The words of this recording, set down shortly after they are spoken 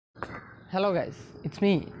Hello guys, it's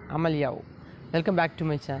me, Malayalam. Welcome back to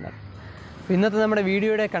my channel. ഇന്നത്തെ നമ്മുടെ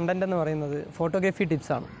വീഡിയോയുടെ content എന്ന് പറയുന്നത് ഫോട്ടോഗ്രാഫി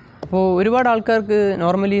ടിപ്സ് ആണ്. അപ്പോൾ ഒരുപാട് ആൾക്കാർക്ക്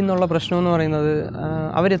നോർമലി എന്നുള്ള പ്രശ്നം എന്ന് പറയുന്നത്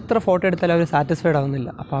അവർ എത്ര ഫോട്ടോ എടുത്താലും അവർ സാറ്റിസ്ഫൈഡ് ആവുന്നില്ല.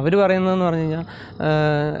 അപ്പോൾ അവർ പറയുന്നതെന്ന് പറഞ്ഞു കഴിഞ്ഞാൽ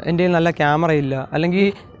എൻ്റെ കയ്യിൽ നല്ല ക്യാമറ ഇല്ല, അല്ലെങ്കിൽ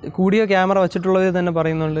കൂടിയ ക്യാമറ വെച്ചിട്ടുള്ളവർ തന്നെ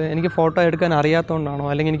പറയുന്നുണ്ട് എനിക്ക് ഫോട്ടോ എടുക്കാൻ അറിയാത്തതുകൊണ്ടാണോ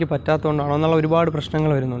അല്ലെങ്കിൽ എനിക്ക് പറ്റാത്തതുകൊണ്ടാണോ എന്നുള്ള ഒരുപാട്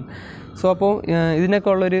പ്രശ്നങ്ങൾ വരുന്നുണ്ട്. സോ അപ്പോൾ ഇതിനൊക്കെ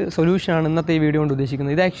ഉള്ളൊരു സൊല്യൂഷനാണ് ഇന്നത്തെ ഈ വീഡിയോ കൊണ്ട്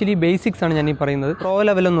ഉദ്ദേശിക്കുന്നത്. ഇത് ആക്ച്വലി ബേസിക്സ് ആണ് ഞാൻ ഈ പറയുന്നത്, പ്രോ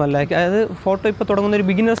ലെവലൊന്നും അല്ല. അതായത് ഫോട്ടോ ഇപ്പോൾ തുടങ്ങുന്ന ഒരു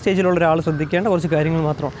ബിഗിനർ സ്റ്റേജിലുള്ള ഒരാൾ ശ്രദ്ധിക്കേണ്ട കുറച്ച് കാര്യങ്ങൾ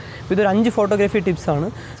മാത്രമാണ്. ഇതൊരു 5 photography ടിപ്സാണ്.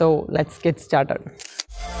 So let's get started.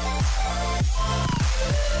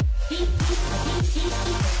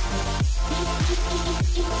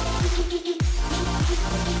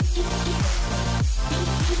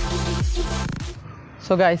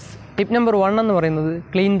 So guys, tip number 1 എന്ന് പറയുന്നത്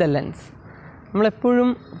ക്ലീൻ ദ ലെൻസ്. നമ്മളെപ്പോഴും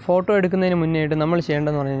ഫോട്ടോ എടുക്കുന്നതിന് മുന്നേയായിട്ട് നമ്മൾ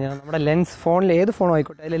ചെയ്യേണ്ടതെന്ന് പറഞ്ഞു കഴിഞ്ഞാൽ നമ്മുടെ ലെൻസ്, ഫോണിൽ ഏത് ഫോണോ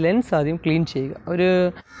ആയിക്കോട്ടെ അതിൽ ലെൻസ് ആദ്യം ക്ലീൻ ചെയ്യുക. ഒരു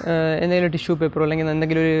എന്തെങ്കിലും ടിഷ്യൂ പേപ്പറോ അല്ലെങ്കിൽ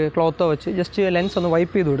എന്തെങ്കിലും ഒരു ക്ലോത്തോ വെച്ച് ജസ്റ്റ് ലെൻസ് ഒന്ന്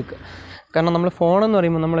വൈപ്പ് ചെയ്ത് കൊടുക്കുക. കാരണം നമ്മൾ ഫോണെന്ന്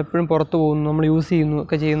പറയുമ്പോൾ നമ്മളെപ്പോഴും പുറത്ത് പോകുന്നു, നമ്മൾ യൂസ് ചെയ്യുന്നു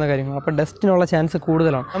ഒക്കെ ചെയ്യുന്ന കാര്യങ്ങൾ, അപ്പോൾ ഡസ്റ്റിനുള്ള ചാൻസ്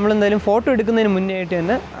കൂടുതലാണ്. നമ്മളെന്തായാലും ഫോട്ടോ എടുക്കുന്നതിന് മുന്നേ ആയിട്ട്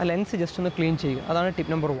തന്നെ ആ ലെൻസ് ജസ്റ്റ് ഒന്ന് ക്ലീൻ ചെയ്യുക. അതാണ്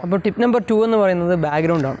ടിപ്പ് നമ്പർ 1. അപ്പോൾ ടിപ്പ് നമ്പർ 2 എന്ന് പറയുന്നത്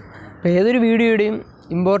ബാക്ക്ഗ്രൗണ്ടാണ്. അപ്പോൾ ഏതൊരു വീഡിയോയുടെയും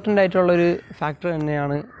ഇമ്പോർട്ടൻ്റ് ആയിട്ടുള്ളൊരു ഫാക്ടർ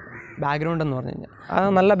തന്നെയാണ് ബാക്ക്ഗ്രൗണ്ട് എന്ന് പറഞ്ഞു കഴിഞ്ഞാൽ. ആ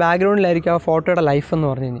നല്ല ബാക്ക്ഗ്രൗണ്ടിലായിരിക്കും ആ ഫോട്ടോയുടെ ലൈഫ് എന്ന്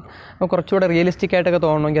പറഞ്ഞു കഴിഞ്ഞാൽ. അപ്പോൾ കുറച്ചുകൂടെ റിയലിസ്റ്റിക് ആയിട്ടൊക്കെ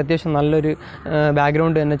തോന്നണമെങ്കിൽ അത്യാവശ്യം നല്ലൊരു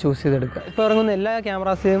ബാക്ക്ഗ്രൗണ്ട് തന്നെ ചൂസ് ചെയ്തെടുക്കുക. ഇപ്പോൾ ഇറങ്ങുന്ന എല്ലാ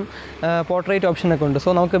ക്യാമറാസിലും പോർട്രേറ്റ് ഓപ്ഷനൊക്കെ ഉണ്ട്. സോ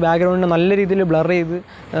നമുക്ക് ബാക്ക്ഗ്രൗണ്ട് നല്ല രീതിയിൽ ബ്ലർ ചെയ്ത്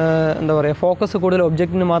എന്താ പറയുക, ഫോക്കസ് കൂടുതൽ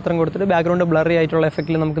ഒബ്ജക്റ്റിന് മാത്രം കൊടുത്തിട്ട് ബാക്ക്ഗ്രൗണ്ട് ബ്ലറി ആയിട്ടുള്ള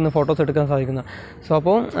എഫക്റ്റിൽ നമുക്കിന്ന് ഫോട്ടോസ് എടുക്കാൻ സാധിക്കുന്നത്. സോ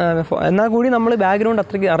അപ്പോൾ എന്നാൽ കൂടി നമ്മൾ ബാക്ക്ഗ്രൗണ്ട്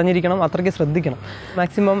അത്രയ്ക്ക് അറിഞ്ഞിരിക്കണം, അത്രയ്ക്ക് ശ്രദ്ധിക്കണം.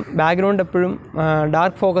 മാക്സിമം ബാക്ക്ഗ്രൗണ്ട് എപ്പോഴും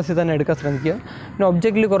ഡാർക്ക് ഫോക്കസിൽ തന്നെ എടുക്കാൻ ശ്രമിക്കുക. പിന്നെ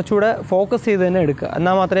ഒബ്ജക്റ്റിൽ കുറച്ചുകൂടെ ഫോക്കസ് ചെയ്ത് തന്നെ എടുക്കുക.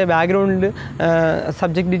 എന്നാൽ മാത്രമേ ബാക്ക്ഗ്രൗണ്ടിൽ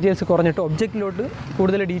സബ്ജക്റ്റ് ഡീറ്റെയിൽസ് കുറഞ്ഞിട്ട് ഒബ്ജക്റ്റിലോട്ട്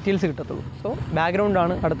കൂടുതൽ ഡീറ്റെയിൽസ് കിട്ടത്തുള്ളൂ. സോ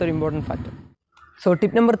ബാക്ക്ഗ്രൗണ്ടാണ് അടുത്തൊരു important factor. So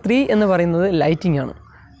tip number 3 എന്ന് പറയുന്നത് ലൈറ്റിംഗ് ആണ്.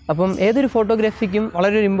 അപ്പം ഏതൊരു ഫോട്ടോഗ്രാഫിക്കും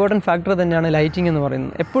വളരെ ഒരു ഇമ്പോർട്ടൻറ്റ് ഫാക്ടർ തന്നെയാണ് ലൈറ്റിംഗ് എന്ന്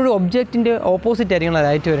പറയുന്നത്. എപ്പോഴും ഒബ്ജക്റ്റിൻ്റെ ഓപ്പോസിറ്റ് ആയിരിക്കണം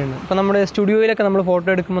ലൈറ്റ് വരുന്നത്. ഇപ്പോൾ നമ്മുടെ സ്റ്റുഡിയോയിലൊക്കെ നമ്മൾ ഫോട്ടോ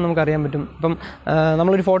എടുക്കുമ്പോൾ നമുക്കറിയാൻ പറ്റും. ഇപ്പം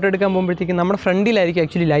നമ്മളൊരു ഫോട്ടോ എടുക്കാൻ പോകുമ്പോഴത്തേക്കും നമ്മുടെ ഫ്രണ്ടിലായിരിക്കും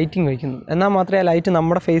ആക്ച്വലി ലൈറ്റിംഗ് വയ്ക്കുന്നത്. എന്നാൽ മാത്രമേ ആ ലൈറ്റ്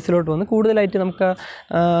നമ്മുടെ ഫേസിലോട്ട് വന്ന് കൂടുതലായിട്ട് നമുക്ക്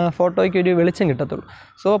ഫോട്ടോയ്ക്ക് ഒരു വെളിച്ചം കിട്ടത്തുള്ളൂ.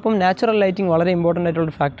 സോ അപ്പം നാച്ചുറൽ ലൈറ്റിംഗ് വളരെ ഇമ്പോർട്ടൻ്റ്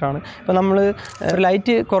ആയിട്ടുള്ളൊരു ഫാക്ടറാണ്. ഇപ്പോൾ നമ്മൾ ഒരു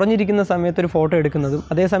ലൈറ്റ് കുറഞ്ഞിരിക്കുന്ന സമയത്ത് ഒരു ഫോട്ടോ എടുക്കുന്നതും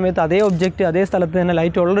അതേ സമയത്ത് അതേ ഒബ്ജക്റ്റ് അതേ സ്ഥലത്ത് തന്നെ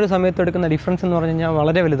ലൈറ്റ് ഉള്ളൊരു സമയത്ത് എടുക്കുന്ന ഡിഫറൻസ് എന്ന് പറഞ്ഞു കഴിഞ്ഞാൽ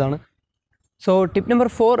വളരെ വലുതാണ്. സോ ടിപ്പ് നമ്പർ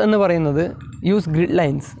 4 എന്ന് പറയുന്നത് യൂസ് ഗ്രിഡ്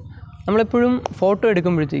ലൈൻസ്. നമ്മളെപ്പോഴും ഫോട്ടോ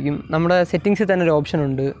എടുക്കുമ്പോഴത്തേക്കും നമ്മുടെ സെറ്റിങ്സിൽ തന്നെ ഒരു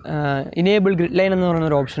ഓപ്ഷനുണ്ട്, ഇനേബിൾ ഗ്രിഡ് ലൈൻ എന്ന് പറയുന്ന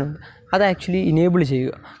ഒരു ഓപ്ഷനുണ്ട്. അത് ആക്ച്വലി ഇനേബിൾ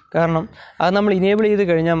ചെയ്യുക. കാരണം അത് നമ്മൾ ഇനേബിൾ ചെയ്ത്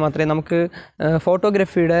കഴിഞ്ഞാൽ മാത്രമേ നമുക്ക്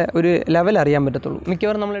ഫോട്ടോഗ്രാഫിയുടെ ഒരു ലെവൽ അറിയാൻ പറ്റത്തുള്ളൂ.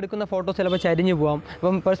 മിക്കവാറും നമ്മൾ എടുക്കുന്ന ഫോട്ടോ ചിലപ്പോൾ ചരിഞ്ഞ് പോകാം.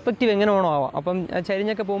 അപ്പം പെർസ്പെക്റ്റീവ് എങ്ങനെ വേണോ ആവാം. അപ്പം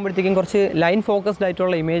ചരിഞ്ഞൊക്കെ പോകുമ്പോഴത്തേക്കും കുറച്ച് ലൈൻ ഫോക്കസ്ഡ്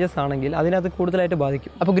ആയിട്ടുള്ള ഇമേജസ് ആണെങ്കിൽ അതിനകത്ത് കൂടുതലായിട്ട്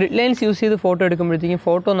ബാധിക്കും. അപ്പോൾ ഗ്രിഡ് ലൈൻസ് യൂസ് ചെയ്ത് ഫോട്ടോ എടുക്കുമ്പോഴത്തേക്കും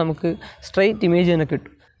ഫോട്ടോ നമുക്ക് സ്ട്രെയിറ്റ് ഇമേജ് തന്നെ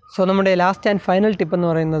കിട്ടും. സോ നമ്മുടെ ലാസ്റ്റ് ആൻഡ് ഫൈനൽ ടിപ്പ് എന്ന്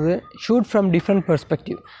പറയുന്നത് ഷൂട്ട് ഫ്രം ഡിഫറെൻറ്റ്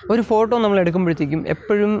പെർസ്പെക്റ്റീവ്. ഒരു ഫോട്ടോ നമ്മൾ എടുക്കുമ്പോഴത്തേക്കും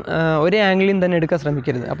എപ്പോഴും ഒരേ ആംഗിളിൽ തന്നെ എടുക്കാൻ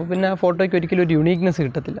ശ്രമിക്കരുത്. അപ്പോൾ പിന്നെ ആ ഫോട്ടോയ്ക്ക് ഒരിക്കലും ഒരു യുണീക്നെസ്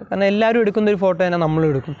കിട്ടത്തില്ല. കാരണം എല്ലാവരും എടുക്കുന്ന ഒരു ഫോട്ടോ തന്നെ നമ്മളും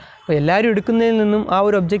എടുക്കും. അപ്പോൾ എല്ലാവരും എടുക്കുന്നതിൽ നിന്നും ആ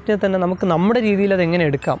ഒരു ഒബ്ജക്റ്റിനെ തന്നെ നമുക്ക് നമ്മുടെ രീതിയിൽ അതെങ്ങനെ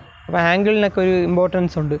എടുക്കാം. അപ്പോൾ ആംഗിളിനൊക്കെ ഒരു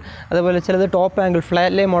ഇമ്പോർട്ടൻസ് ഉണ്ട്. അതുപോലെ ചിലത് ടോപ്പ് ആംഗിൾ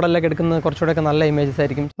ഫ്ലാറ്റ് ലേ മോഡലിലൊക്കെ എടുക്കുന്നത് കുറച്ചുകൂടെയൊക്കെ നല്ല ഇമേജസ്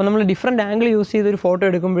ആയിരിക്കും. അപ്പോൾ നമ്മൾ ഡിഫറെൻറ്റ് ആംഗിൾ യൂസ് ചെയ്ത് ഒരു ഫോട്ടോ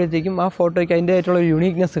എടുക്കുമ്പോഴത്തേക്കും ആ ഫോട്ടോയ്ക്ക് അതിൻ്റെതായിട്ടുള്ള ഒരു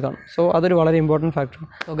യൂണീക്നെസ് കാണും. സോ അതൊരു വളരെ ഇമ്പോർട്ടൻറ്റ് ഫാക്ടറാണ്.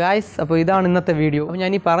 സോ ഗായ്സ്, അപ്പോൾ ഇതാണ് ഇന്നത്തെ വീഡിയോ. അപ്പോൾ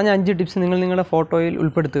ഞാൻ ഈ പറഞ്ഞ 5 ടിപ്സ് നിങ്ങൾ നിങ്ങളുടെ ഫോട്ടോയിൽ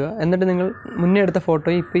ഉൾപ്പെടുത്തുക. എന്നിട്ട് നിങ്ങൾ മുന്നേ എടുത്ത ഫോട്ടോ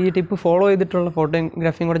ഇപ്പോൾ ഈ ടിപ്പ് ഫോളോ ചെയ്തിട്ടുള്ള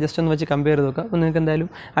ഫോട്ടോഗ്രാഫിയും കൂടെ ജസ്റ്റ് ഒന്ന് വെച്ച് കമ്പയർ ചെയ്ത് നോക്കുക. അപ്പോൾ നിങ്ങൾക്ക് എന്തായാലും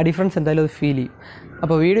ആ ഡിഫറൻസ് എന്തായാലും അത് ഫീൽ ചെയ്യും.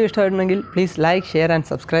 അപ്പോൾ വീഡിയോ ഇഷ്ടമായിട്ടുണ്ടെങ്കിൽ please like, share and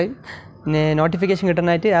subscribe. പിന്നെ നോട്ടിഫിക്കേഷൻ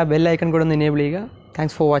കിട്ടാനായിട്ട് ആ ബെൽ ഐക്കൺ കൂടെ ഒന്ന് എനേബിൾ ചെയ്യുക.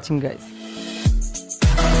 Thanks for watching guys.